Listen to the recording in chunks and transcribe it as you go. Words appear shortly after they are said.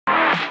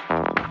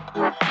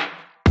Beautiful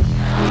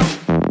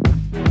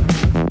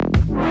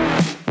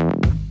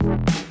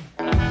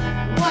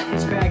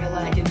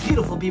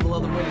people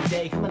of the world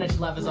today, coming at you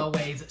live as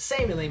always.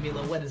 Samuel A.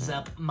 Milo, what is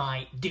up,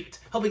 my dude?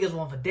 Hope you guys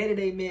want for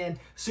day-to-day, man.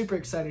 Super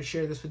excited to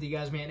share this with you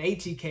guys, man.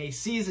 ATK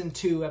Season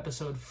 2,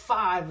 Episode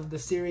 5 of the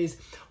series.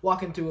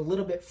 Walking through a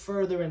little bit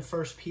further in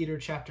 1 Peter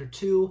chapter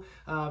 2,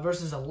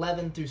 verses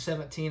 11 through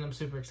 17. I'm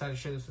super excited to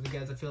share this with you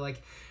guys. I feel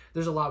like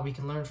there's a lot we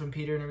can learn from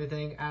Peter and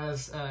everything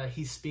as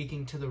he's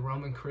speaking to the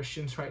Roman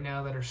Christians right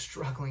now that are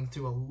struggling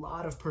through a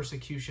lot of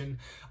persecution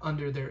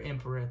under their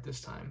emperor at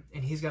this time.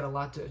 And he's got a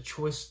lot of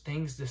choice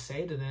things to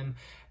say to them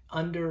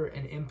under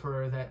an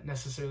emperor that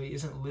necessarily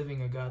isn't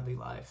living a godly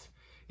life,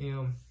 you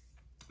know.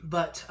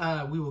 But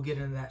we will get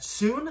into that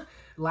soon.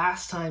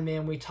 Last time,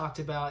 man, we talked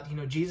about,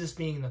 Jesus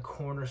being the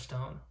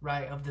cornerstone,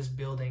 right, of this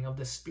building, of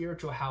this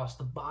spiritual house,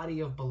 the body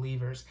of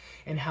believers,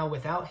 and how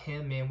without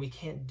him, man, we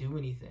can't do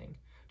anything.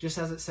 Just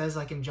as it says,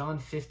 like in John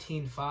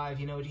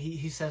 15:5,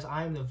 he says,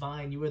 I am the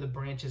vine, you are the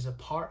branches.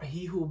 Apart,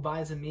 he who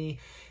abides in me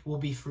will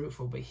be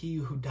fruitful, but he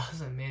who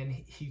doesn't, man,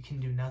 he can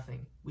do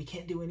nothing. We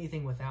can't do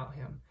anything without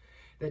him.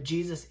 That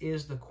Jesus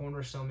is the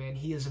cornerstone, man.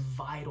 He is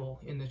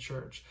vital in the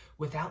church.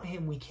 Without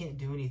him, we can't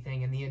do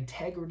anything. And the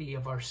integrity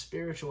of our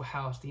spiritual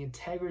house, the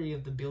integrity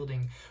of the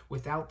building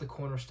without the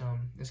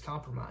cornerstone is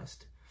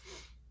compromised.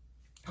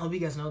 I hope you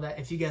guys know that.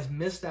 If you guys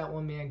missed that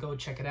one, man, go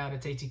check it out.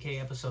 It's ATK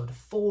episode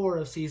 4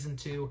 of season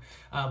 2.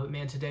 But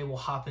man, today we'll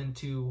hop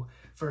into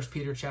 1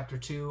 Peter chapter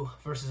 2,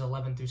 verses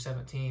 11 through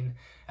 17,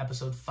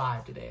 episode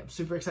 5 today. I'm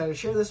super excited to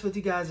share this with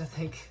you guys. I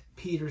think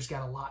Peter's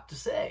got a lot to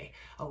say.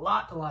 A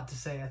lot to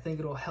say. I think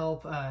it'll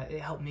help. It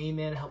helped me,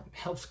 man.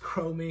 Helps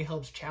grow me,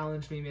 helps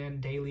challenge me,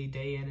 man, daily,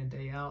 day in and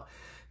day out.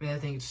 Man, I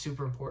think it's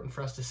super important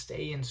for us to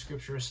stay in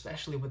Scripture,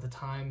 especially with the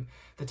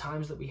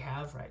times that we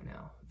have right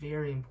now.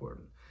 Very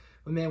important.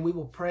 But man, we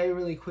will pray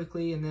really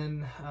quickly, and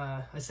then,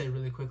 I say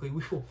really quickly,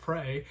 we will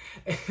pray,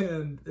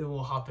 and then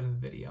we'll hop into the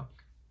video.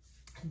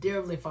 Dear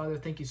Heavenly Father,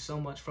 thank you so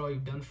much for all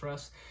you've done for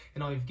us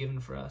and all you've given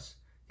for us.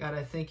 God,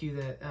 I thank you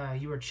that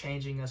you are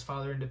changing us,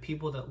 Father, into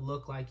people that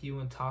look like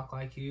you and talk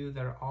like you,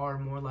 that are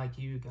more like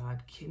you,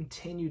 God.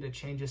 Continue to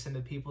change us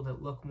into people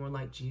that look more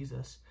like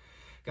Jesus.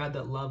 God,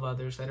 that love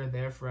others, that are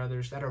there for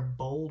others, that are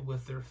bold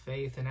with their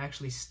faith and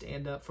actually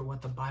stand up for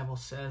what the Bible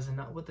says and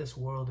not what this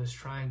world is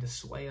trying to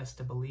sway us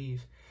to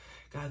believe.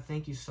 God,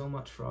 thank you so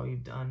much for all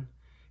you've done.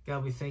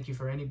 God, we thank you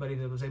for anybody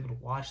that was able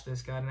to watch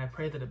this, God, and I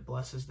pray that it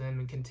blesses them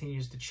and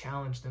continues to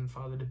challenge them,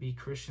 Father, to be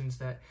Christians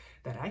that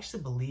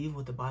actually believe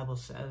what the Bible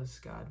says,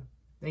 God.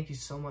 Thank you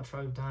so much for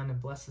all you've done,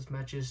 and bless this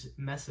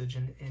message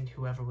and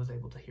whoever was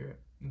able to hear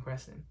it. In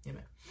Christ's name,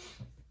 amen.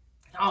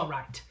 All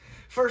right,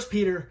 1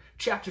 Peter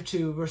chapter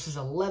 2, verses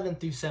 11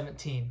 through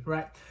 17,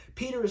 right?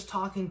 Peter is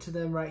talking to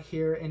them right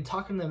here and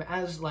talking to them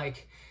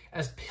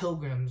as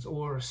pilgrims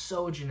or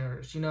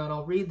sojourners, and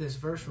I'll read this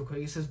verse real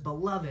quick. He says,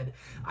 Beloved,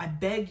 I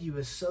beg you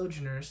as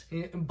sojourners.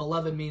 And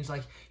beloved means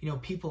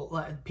people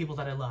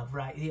that I love,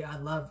 right? I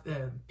love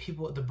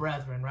people, the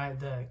brethren, right?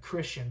 The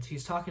Christians.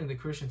 He's talking to the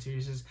Christians here.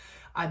 He says,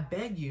 I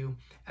beg you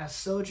as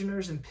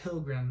sojourners and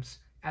pilgrims,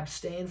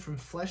 abstain from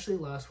fleshly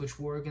lusts which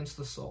war against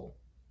the soul.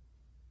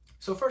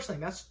 So first thing,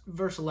 that's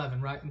verse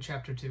 11, right, in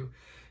chapter 2.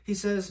 He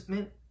says,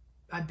 man,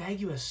 I beg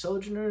you as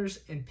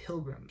sojourners and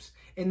pilgrims.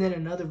 And then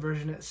another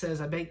version it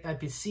says, I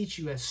beseech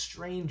you as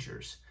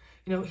strangers.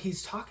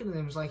 He's talking to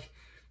them as like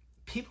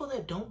people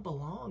that don't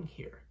belong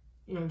here.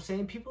 You know what I'm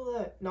saying? People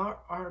that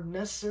are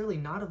necessarily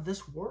not of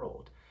this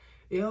world.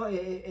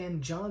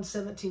 In John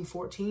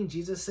 17:14,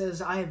 Jesus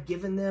says, I have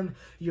given them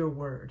your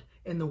word,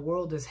 and the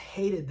world has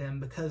hated them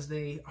because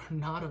they are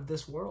not of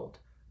this world,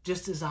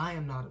 just as I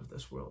am not of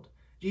this world.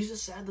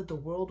 Jesus said that the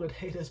world would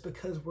hate us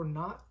because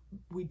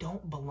we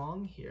don't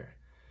belong here.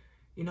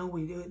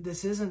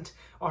 This isn't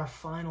our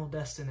final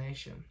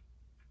destination.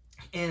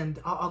 And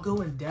I'll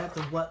go in depth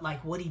of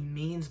what he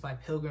means by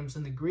pilgrims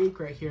in the Greek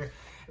right here,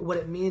 what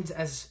it means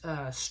as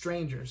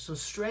strangers. So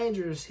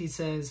strangers, he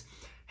says,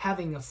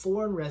 having a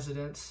foreign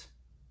residence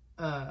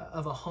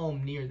of a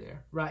home near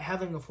there, right?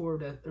 Having a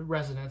foreign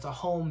residence, a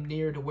home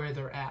near to where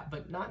they're at,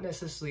 but not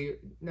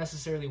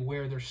necessarily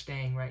where they're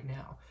staying right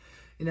now.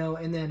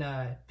 And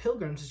then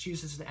pilgrims, it's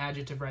used as an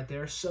adjective right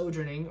there,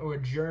 sojourning or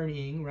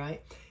journeying,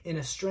 right, in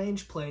a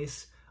strange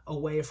place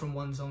away from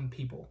one's own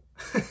people.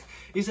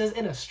 He says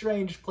in a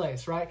strange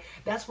place, right?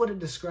 That's what it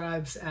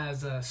describes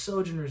as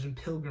sojourners and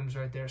pilgrims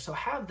right there. So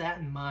have that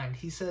in mind.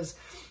 He says,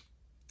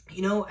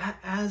 he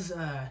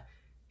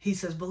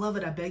says,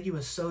 Beloved, I beg you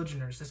as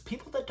sojourners, as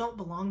people that don't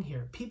belong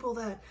here, people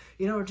that,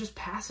 are just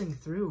passing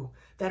through,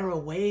 that are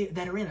away,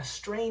 that are in a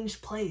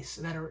strange place,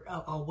 that are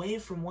away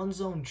from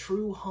one's own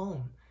true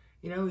home.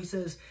 He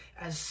says,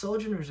 as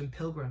sojourners and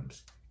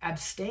pilgrims,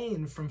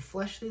 abstain from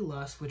fleshly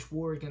lusts which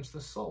war against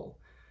the soul.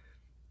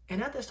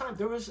 And at this time,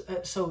 there was,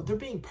 so they're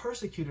being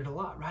persecuted a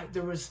lot, right?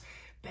 There was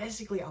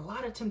basically a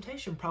lot of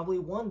temptation, probably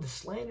one, to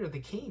slander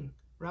the king,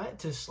 right?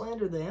 To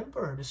slander the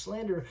emperor, to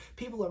slander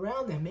people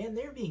around them. Man,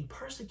 they're being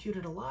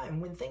persecuted a lot. And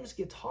when things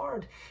get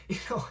hard,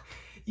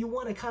 you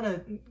want to kind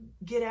of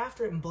get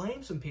after it and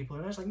blame some people.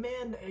 And I was like,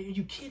 man, are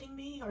you kidding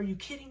me? Are you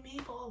kidding me?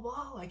 Blah, blah,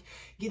 blah. Like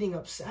getting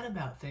upset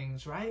about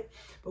things, right?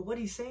 But what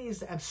he's saying is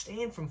to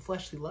abstain from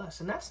fleshly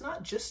lust. And that's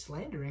not just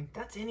slandering.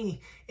 That's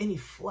any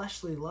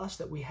fleshly lust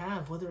that we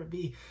have, whether it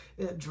be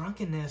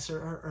drunkenness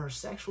or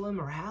sexual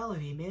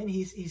immorality, man.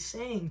 He's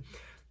saying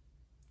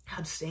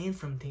abstain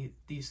from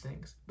these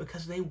things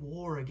because they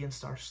war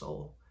against our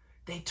soul.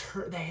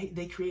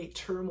 They create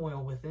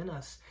turmoil within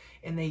us,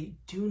 and they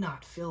do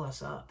not fill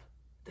us up.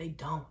 They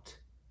don't.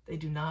 They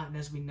do not. And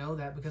as we know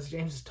that, because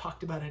James has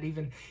talked about it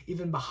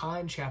even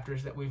behind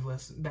chapters that we've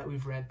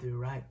read through,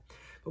 right?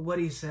 But what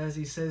he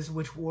says,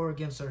 which war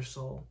against our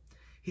soul.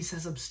 He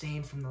says,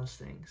 abstain from those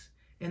things.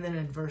 And then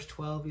in verse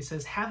 12, he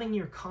says, having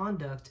your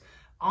conduct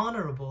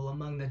honorable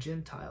among the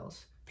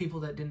Gentiles,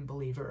 people that didn't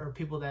believe, or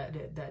people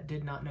that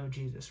did not know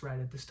Jesus right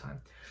at this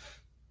time.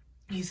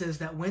 He says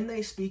that when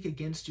they speak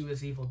against you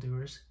as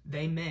evildoers,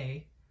 they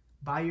may,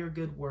 by your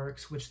good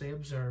works which they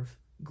observe,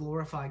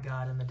 glorify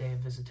God in the day of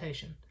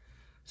visitation.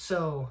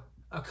 So,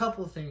 a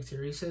couple of things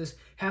here. He says,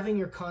 having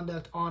your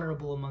conduct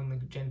honorable among the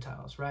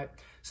Gentiles, right?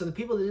 So the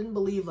people that didn't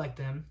believe like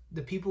them,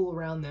 the people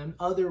around them,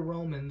 other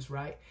Romans,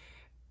 right,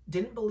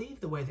 didn't believe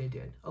the way they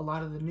did. A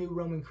lot of the new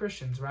Roman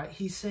Christians, right?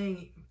 He's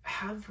saying,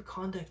 have your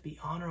conduct be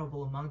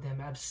honorable among them.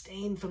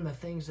 Abstain from the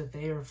things that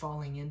they are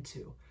falling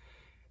into.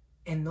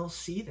 And they'll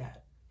see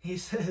that. He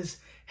says,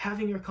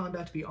 having your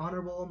conduct be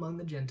honorable among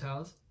the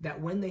Gentiles, that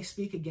when they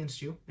speak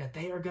against you, that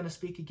they are going to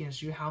speak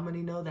against you. How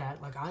many know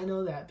that? Like, I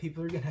know that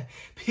people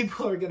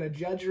are going to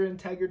judge your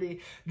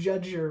integrity,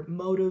 judge your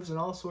motives and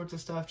all sorts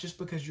of stuff just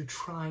because you're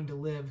trying to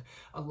live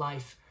a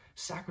life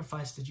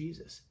sacrificed to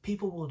Jesus.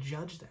 People will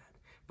judge that.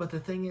 But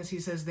the thing is, he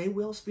says, they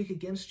will speak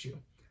against you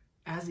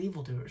as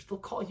evildoers. They'll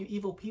call you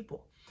evil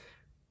people.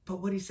 But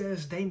what he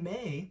says, they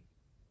may,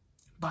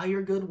 by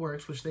your good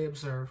works which they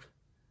observed,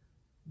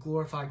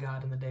 glorify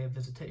God in the day of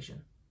visitation.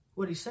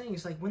 What he's saying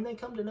is, like, when they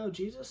come to know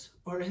Jesus,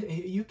 or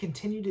you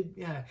continue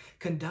to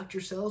conduct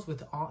yourselves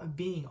with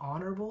being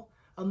honorable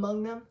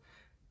among them,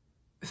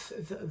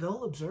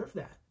 they'll observe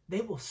that.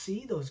 They will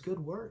see those good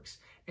works,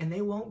 and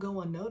they won't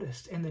go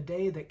unnoticed. And the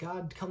day that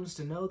God comes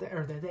to know that,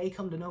 or that they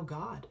come to know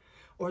God,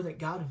 or that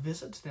God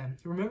visits them.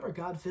 Remember,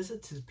 God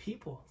visits his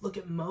people. Look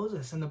at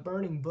Moses and the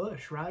burning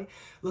bush, right?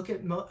 Look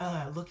at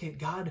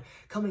God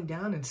coming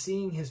down and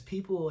seeing his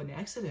people in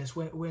Exodus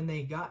when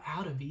they got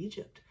out of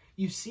Egypt.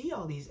 You see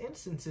all these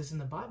instances in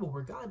the Bible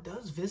where God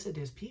does visit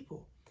his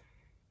people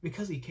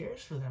because he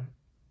cares for them.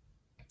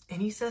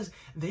 And he says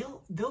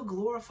they'll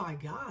glorify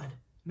God,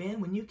 man,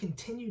 when you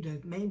continue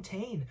to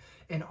maintain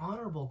an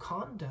honorable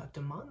conduct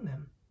among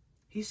them.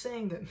 He's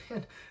saying that,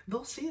 man,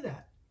 they'll see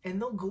that. And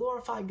they'll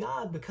glorify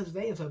God because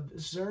they have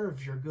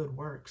observed your good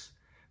works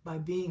by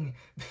being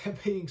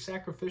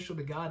sacrificial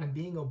to God and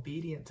being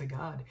obedient to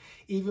God.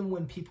 Even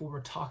when people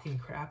were talking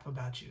crap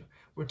about you,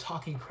 we're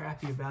talking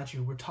crappy about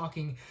you. We're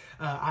talking,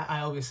 I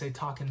always say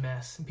talking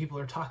mess, and people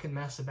are talking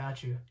mess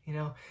about you, you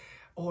know,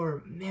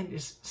 or, man,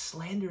 just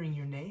slandering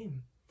your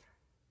name.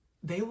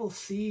 They will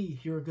see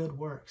your good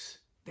works.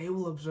 They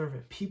will observe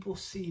it. People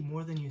see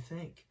more than you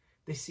think.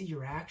 They see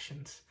your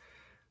actions.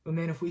 But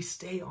man, if we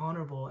stay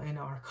honorable in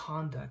our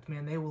conduct,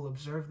 man, they will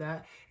observe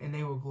that and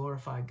they will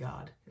glorify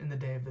God in the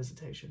day of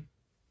visitation.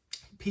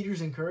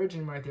 Peter's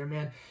encouraging right there,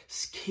 man,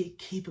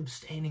 keep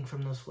abstaining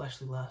from those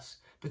fleshly lusts,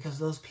 because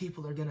those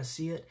people are going to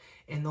see it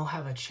and they'll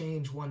have a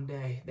change one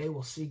day. They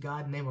will see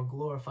God and they will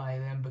glorify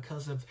them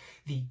because of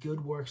the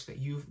good works that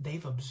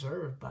they've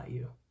observed by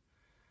you.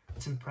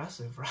 It's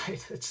impressive,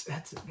 right?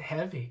 That's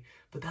heavy,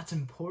 but that's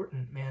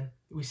important, man.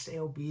 We stay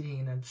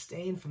obedient and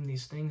abstain from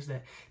these things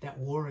that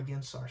war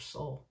against our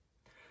soul.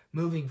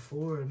 Moving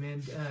forward,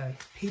 man,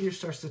 Peter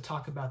starts to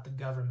talk about the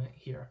government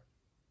here.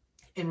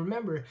 And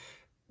remember,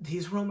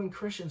 these Roman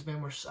Christians,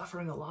 man, were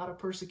suffering a lot of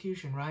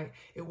persecution, right?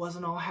 It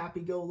wasn't all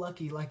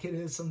happy-go-lucky like it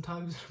is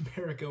sometimes in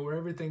America, where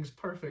everything's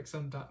perfect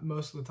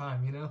most of the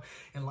time, you know,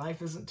 and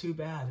life isn't too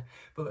bad.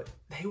 But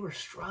they were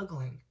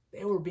struggling.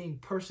 They were being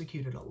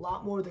persecuted a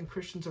lot more than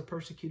Christians are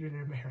persecuted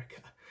in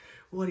America.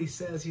 What he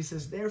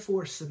says,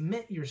 therefore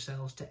submit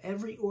yourselves to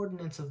every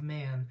ordinance of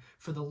man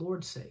for the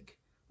Lord's sake,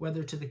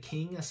 whether to the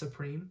king as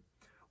supreme,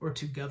 or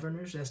to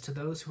governors as to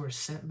those who are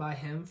sent by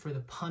him for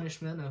the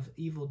punishment of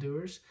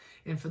evildoers,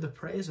 and for the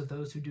praise of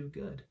those who do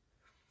good.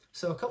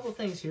 So a couple of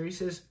things here. He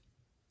says,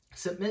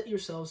 submit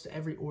yourselves to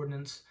every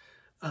ordinance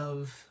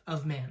of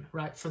man,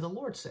 right, for the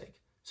Lord's sake.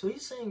 So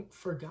he's saying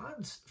for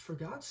God's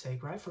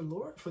sake, right? For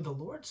the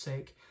Lord's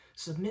sake,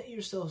 submit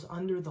yourselves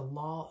under the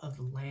law of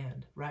the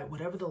land, right?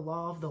 Whatever the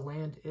law of the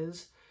land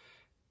is,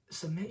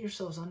 submit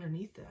yourselves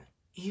underneath that.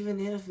 Even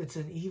if it's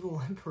an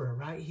evil emperor,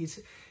 right? He's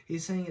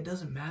saying it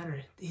doesn't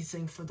matter. He's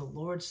saying for the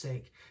Lord's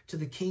sake, to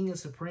the king is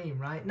supreme,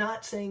 right?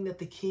 Not saying that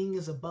the king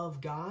is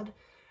above God,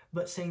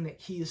 but saying that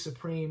he is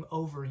supreme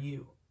over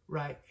you,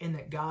 right? And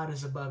that God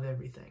is above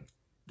everything.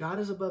 God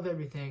is above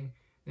everything.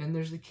 Then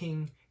there's the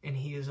king, and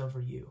he is over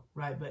you,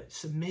 right? But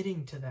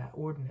submitting to that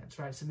ordinance,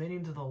 right?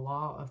 Submitting to the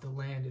law of the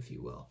land, if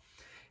you will.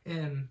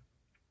 And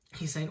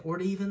he's saying, or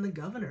to even the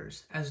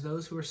governors, as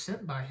those who are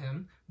sent by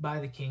him, by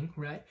the king,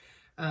 right?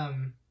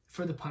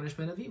 For the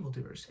punishment of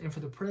evildoers and for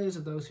the praise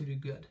of those who do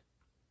good.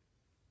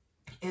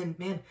 And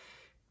man,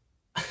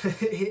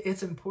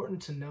 it's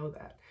important to know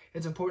that.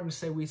 It's important to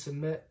say we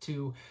submit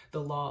to the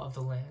law of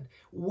the land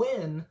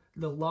when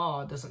the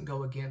law doesn't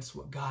go against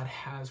what God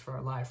has for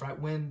our life, right?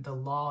 When the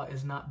law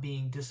is not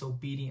being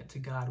disobedient to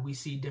God. We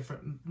see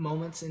different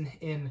moments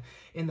in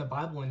the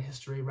Bible and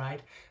history,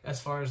 right? As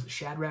far as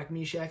Shadrach,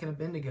 Meshach, and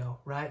Abednego,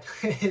 right?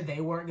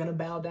 They weren't going to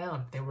bow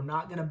down. They were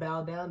not going to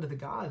bow down to the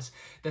gods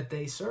that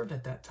they served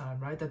at that time,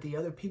 right? That the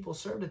other people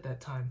served at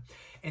that time.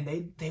 And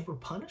they were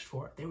punished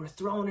for it. They were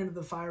thrown into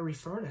the fiery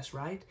furnace,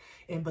 right?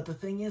 But the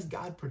thing is,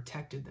 God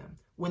protected them.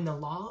 When the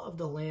law of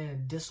the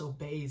land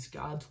disobeys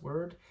God's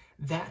word,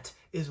 that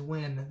is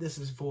when this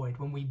is void,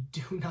 when we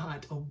do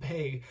not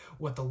obey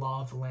what the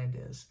law of the land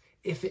is.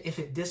 If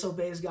it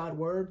disobeys God's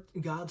word,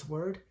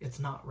 it's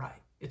not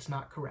right. It's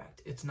not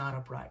correct. It's not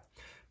upright.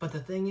 But the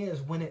thing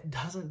is, when it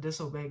doesn't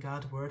disobey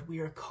God's word, we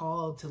are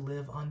called to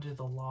live under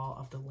the law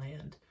of the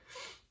land,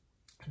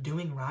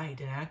 doing right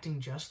and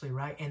acting justly,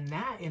 right? And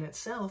that in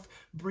itself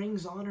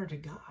brings honor to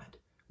God.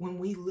 When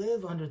we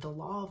live under the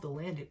law of the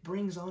land, it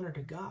brings honor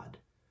to God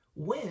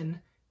when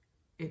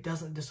it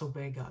doesn't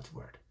disobey God's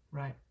word,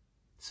 right?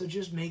 So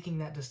just making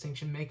that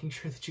distinction, making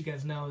sure that you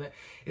guys know that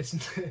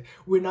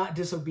we're not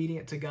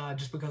disobedient to God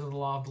just because of the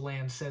law of the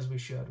land says we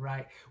should,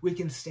 right? We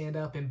can stand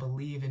up and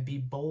believe and be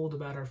bold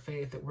about our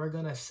faith that we're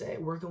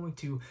going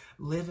to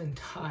live and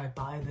die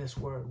by this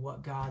word,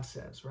 what God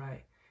says,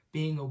 right?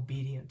 Being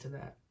obedient to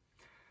that.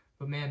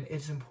 But man,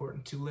 it's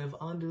important to live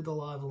under the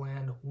law of the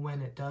land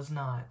when it does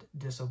not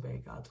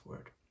disobey God's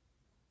word.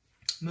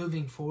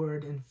 Moving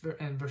forward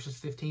in verses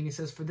 15, he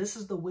says, "For this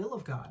is the will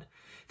of God,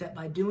 that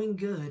by doing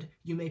good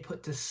you may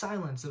put to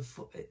silence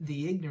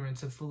the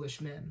ignorance of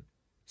foolish men."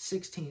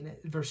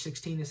 Verse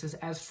 16, it says,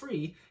 "As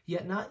free,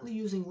 yet not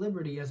using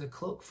liberty as a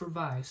cloak for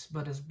vice,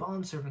 but as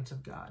bondservants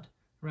of God."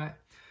 Right?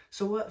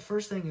 So what?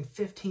 First thing in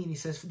 15, he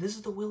says, "This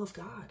is the will of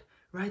God."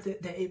 Right?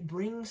 That it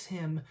brings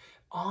him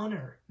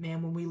honor,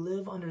 man, when we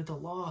live under the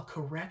law,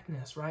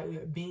 correctness,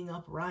 right? Being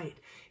upright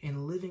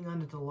and living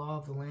under the law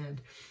of the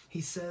land. He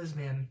says,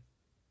 man,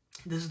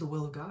 this is the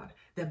will of God,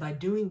 that by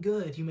doing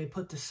good, you may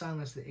put to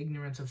silence the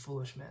ignorance of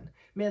foolish men.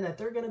 Man, that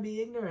they're going to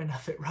be ignorant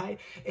of it, right?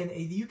 And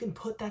you can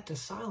put that to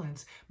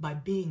silence by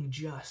being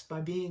just, by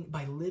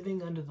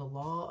living under the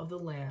law of the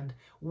land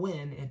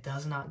when it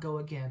does not go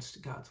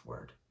against God's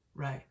word,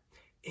 right?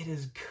 It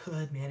is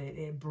good, man.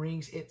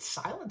 It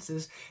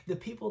silences the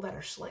people that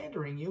are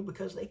slandering you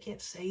because they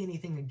can't say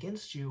anything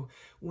against you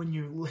when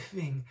you're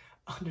living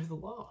under the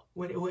law,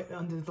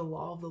 under the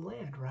law of the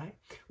land, right?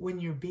 When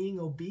you're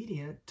being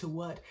obedient to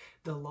what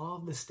the law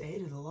of the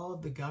state or the law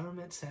of the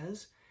government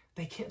says,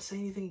 they can't say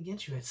anything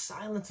against you. It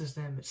silences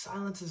them. It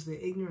silences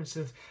the ignorance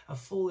of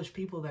foolish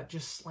people that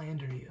just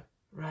slander you,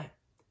 right?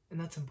 And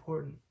that's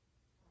important.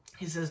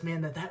 He says,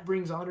 man, that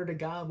brings honor to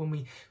God when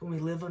we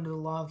live under the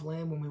law of the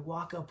land, when we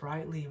walk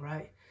uprightly,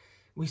 right?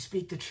 We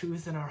speak the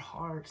truth in our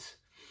hearts.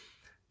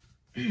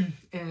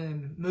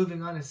 And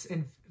moving on,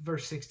 in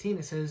verse 16,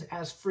 it says,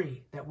 "As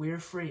free," that we're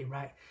free,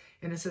 right?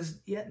 And it says,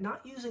 "Yet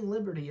not using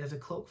liberty as a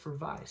cloak for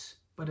vice,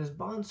 but as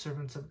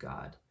bondservants of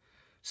God."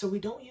 So we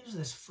don't use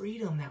this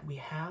freedom that we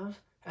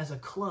have as a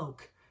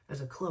cloak,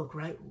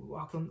 right?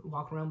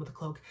 Walk around with a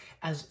cloak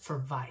as for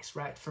vice,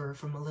 right? For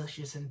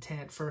malicious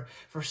intent, for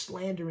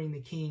slandering the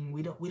king.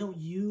 We don't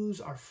use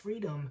our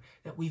freedom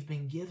that we've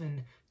been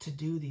given to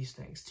do these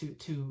things,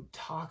 to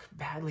talk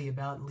badly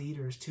about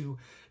leaders, to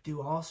do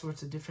all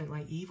sorts of different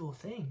like evil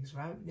things,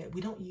 right?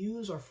 We don't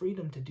use our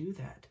freedom to do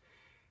that.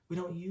 We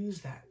don't use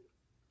that.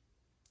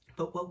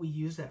 But what we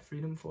use that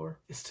freedom for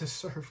is to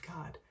serve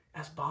God.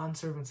 As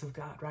bondservants of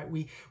God, right?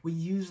 We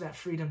use that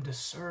freedom to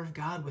serve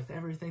God with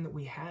everything that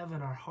we have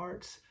in our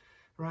hearts,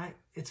 right?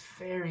 It's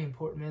very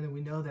important, man, that we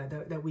know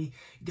that we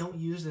don't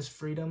use this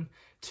freedom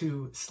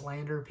to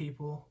slander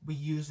people. We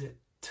use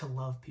it to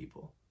love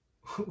people.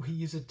 We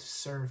use it to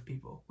serve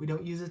people. We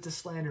don't use it to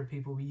slander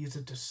people. We use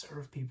it to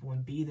serve people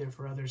and be there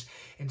for others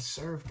and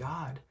serve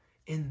God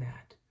in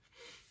that.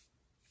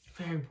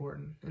 Very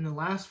important. In the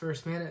last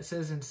verse, man, it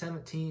says in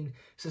 17, it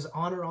says,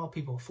 "Honor all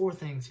people." 4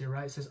 things here,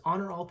 right? It says,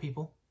 honor all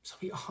people. So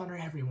we honor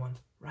everyone,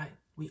 right?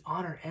 We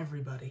honor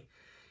everybody.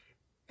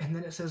 And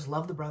then it says,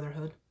 love the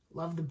brotherhood,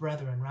 love the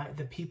brethren, right?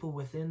 The people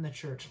within the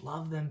church,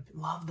 love them,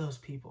 love those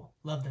people,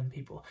 love them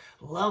people,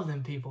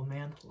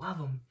 man, love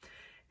them.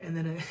 And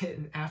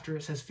then after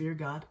it says, fear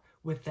God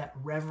with that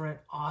reverent,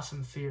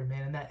 awesome fear,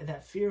 man. And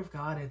that fear of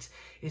God, it's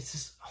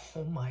just,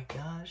 oh my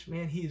gosh,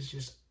 man, he is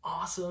just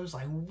awesome. It's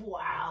like,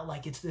 wow,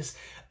 like it's this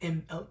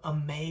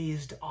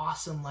amazed,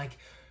 awesome, like,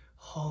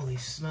 holy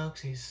smokes,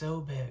 he's so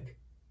big.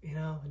 You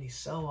know, and he's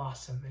so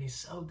awesome, and he's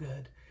so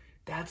good.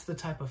 That's the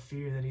type of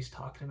fear that he's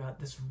talking about,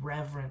 this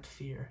reverent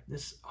fear,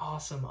 this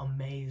awesome,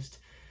 amazed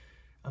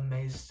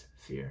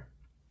fear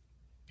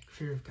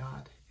of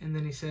God. And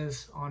then he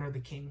says, honor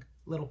the king,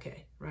 little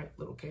k, right?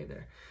 Little k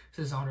there. It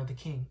says, honor the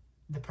king,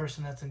 the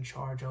person that's in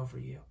charge over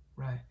you,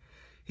 right?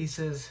 He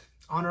says,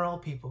 honor all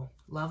people,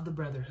 love the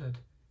brotherhood,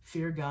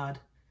 fear God,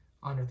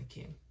 honor the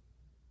king.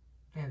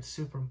 Man, it's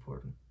super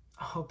important.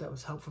 I hope that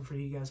was helpful for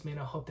you guys, man.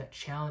 I hope that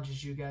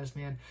challenges you guys,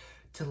 man,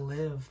 to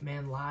live,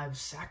 man, lives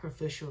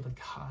sacrificial to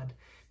God,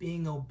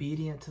 being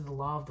obedient to the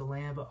law of the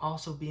land, but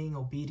also being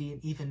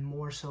obedient even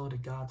more so to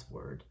God's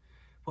word,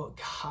 what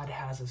God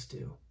has us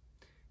do.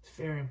 It's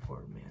very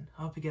important, man.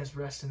 I hope you guys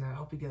rest in that. I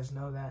hope you guys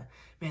know that.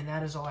 Man,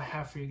 that is all I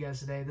have for you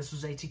guys today. This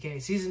was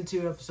ATK Season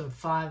 2, Episode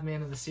 5,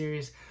 man, of the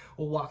series.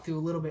 We'll walk through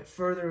a little bit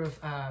further of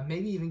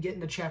maybe even get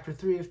into Chapter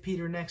 3 of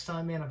Peter next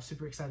time, man. I'm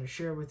super excited to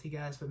share it with you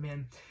guys, but,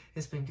 man,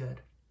 it's been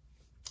good.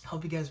 I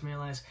hope you guys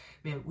realize,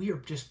 man, we are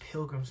just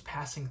pilgrims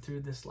passing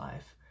through this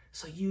life.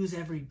 So use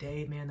every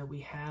day, man, that we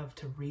have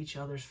to reach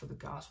others for the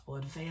gospel,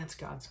 advance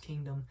God's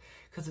kingdom,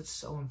 because it's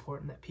so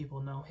important that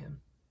people know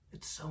him.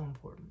 It's so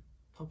important.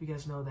 Hope you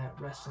guys know that.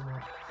 Rest in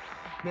that.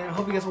 Man, I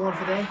hope you guys have a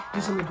wonderful day. Do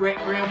something great,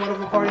 grand,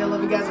 wonderful party. I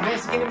love you guys.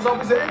 Advance the kingdom is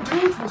always there,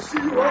 dudes. We'll see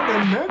you on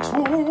the next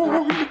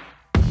one.